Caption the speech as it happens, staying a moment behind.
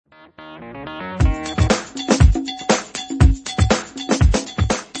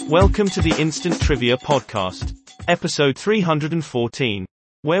Welcome to the Instant Trivia Podcast, episode 314,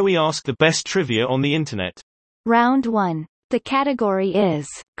 where we ask the best trivia on the internet. Round 1. The category is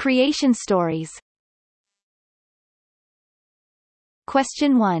Creation Stories.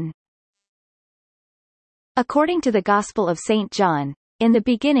 Question 1. According to the Gospel of St. John, in the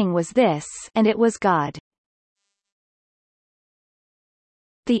beginning was this, and it was God.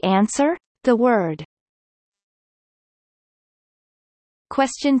 The answer? The Word.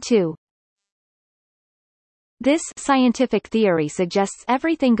 Question 2. This scientific theory suggests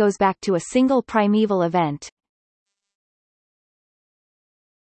everything goes back to a single primeval event.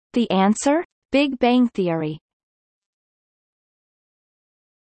 The answer? Big Bang Theory.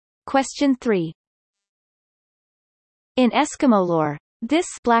 Question 3. In Eskimo lore, this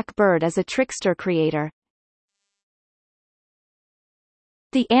black bird is a trickster creator.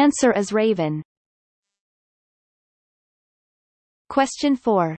 The answer is Raven. Question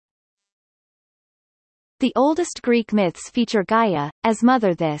 4. The oldest Greek myths feature Gaia as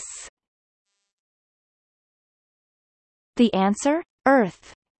mother this. The answer?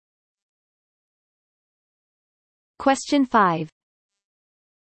 Earth. Question 5.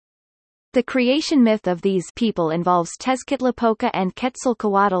 The creation myth of these people involves Tezcatlipoca and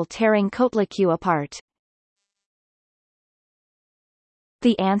Quetzalcoatl tearing Coatlicue apart.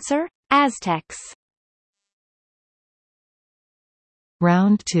 The answer? Aztecs.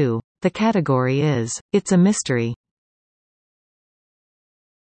 Round 2. The category is, It's a Mystery.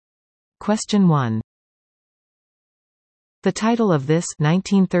 Question 1. The title of this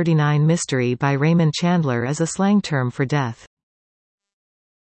 1939 mystery by Raymond Chandler is a slang term for death.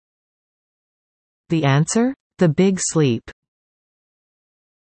 The answer? The Big Sleep.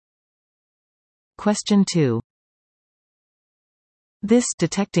 Question 2. This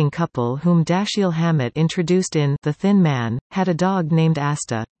detecting couple whom Dashiell Hammett introduced in The Thin Man, had a dog named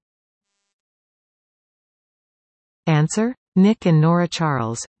Asta. Answer? Nick and Nora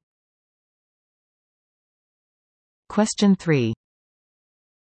Charles. Question 3.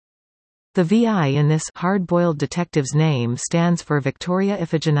 The VI in this hard-boiled detective's name stands for Victoria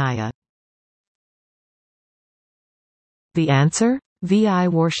Iphigenia. The answer? V.I.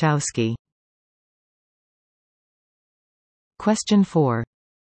 Warshawski. Question 4.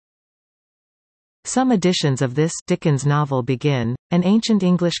 Some editions of this Dickens novel begin, an ancient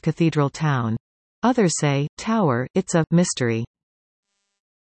English cathedral town. Others say, tower, it's a mystery.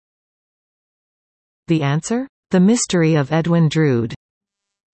 The answer? The Mystery of Edwin Drood.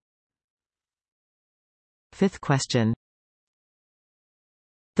 Fifth question.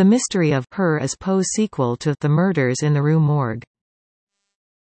 The Mystery of Her is Poe's sequel to The Murders in the Rue Morgue.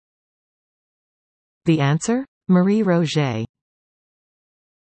 The answer? Marie Roget.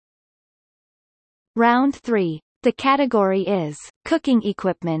 Round 3. The category is Cooking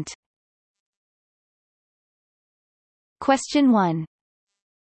Equipment. Question 1.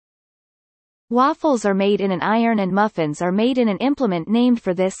 Waffles are made in an iron and muffins are made in an implement named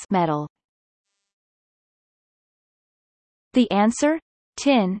for this metal. The answer?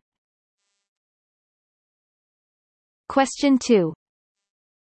 Tin. Question 2.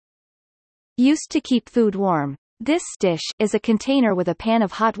 Used to keep food warm. This dish is a container with a pan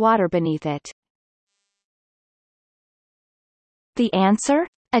of hot water beneath it. The answer?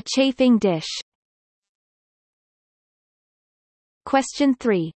 A chafing dish. Question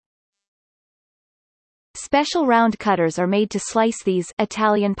 3. Special round cutters are made to slice these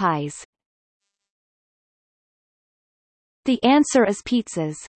Italian pies. The answer is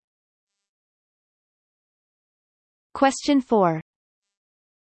pizzas. Question 4.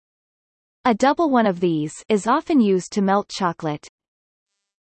 A double one of these is often used to melt chocolate.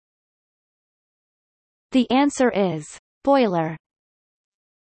 The answer is boiler.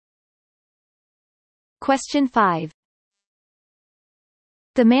 Question 5.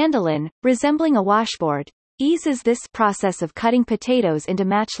 The mandolin, resembling a washboard, eases this process of cutting potatoes into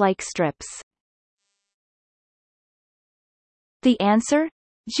match-like strips. The answer?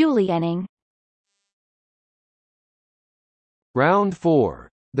 Julienning. Round 4.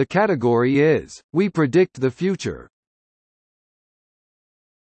 The category is, We Predict the Future.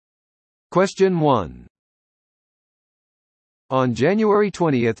 Question 1. On January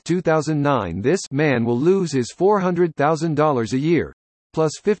 20, 2009, this man will lose his $400,000 a year,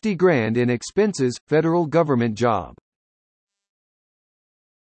 plus $50,000 in expenses, federal government job.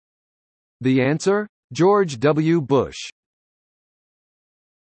 The answer? George W. Bush.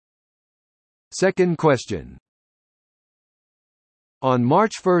 Second question. On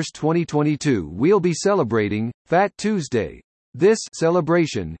March 1, 2022, we'll be celebrating Fat Tuesday. this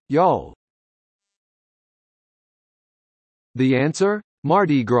celebration, y'all? The answer?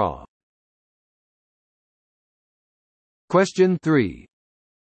 Mardi Gras. Question 3.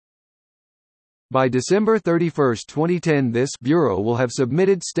 By December 31, 2010, this Bureau will have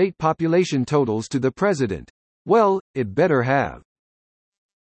submitted state population totals to the President. Well, it better have.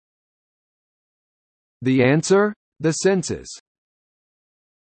 The answer? The census.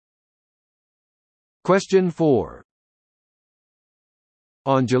 Question 4.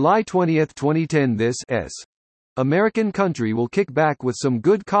 On July 20, 2010, this American country will kick back with some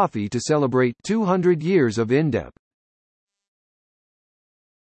good coffee to celebrate 200 years of INDEP.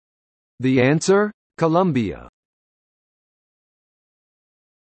 The answer? Colombia.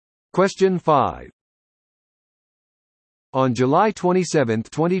 Question 5. On July 27,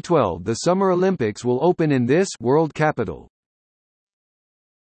 2012, the Summer Olympics will open in this world capital.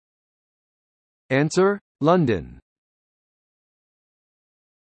 Answer? London.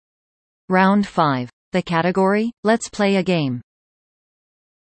 Round 5. The category, let's play a game.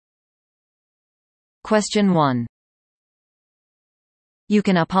 Question 1. You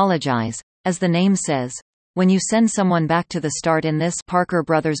can apologize, as the name says, when you send someone back to the start in this Parker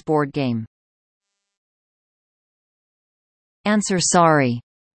Brothers board game. Answer sorry.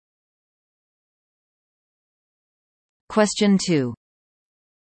 Question 2.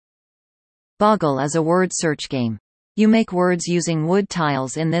 Boggle is a word search game. You make words using wood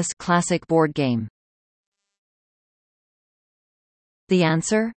tiles in this classic board game. The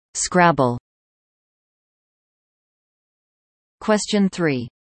answer? Scrabble. Question 3.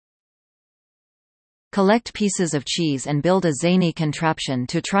 Collect pieces of cheese and build a zany contraption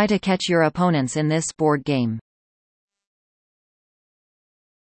to try to catch your opponents in this board game.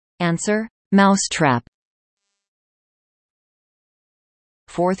 Answer? Mousetrap.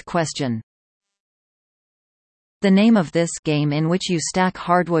 Fourth question. The name of this game in which you stack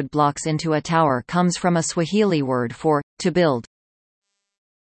hardwood blocks into a tower comes from a Swahili word for to build.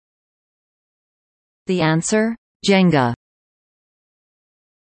 The answer? Jenga.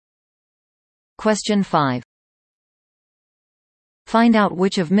 Question 5. Find out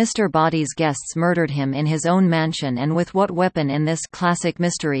which of Mr. Body's guests murdered him in his own mansion and with what weapon in this classic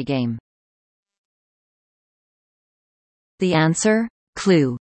mystery game. The answer?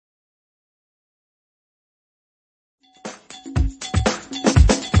 Clue.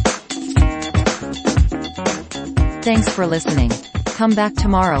 Thanks for listening. Come back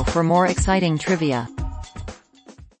tomorrow for more exciting trivia.